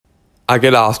I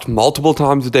get asked multiple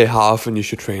times a day how often you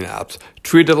should train abs.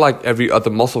 Treat it like every other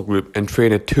muscle group and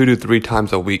train it 2 to 3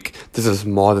 times a week. This is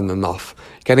more than enough.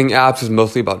 Getting abs is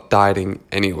mostly about dieting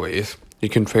anyways. You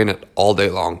can train it all day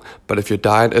long, but if your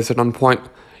diet isn't on point,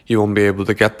 you won't be able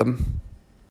to get them.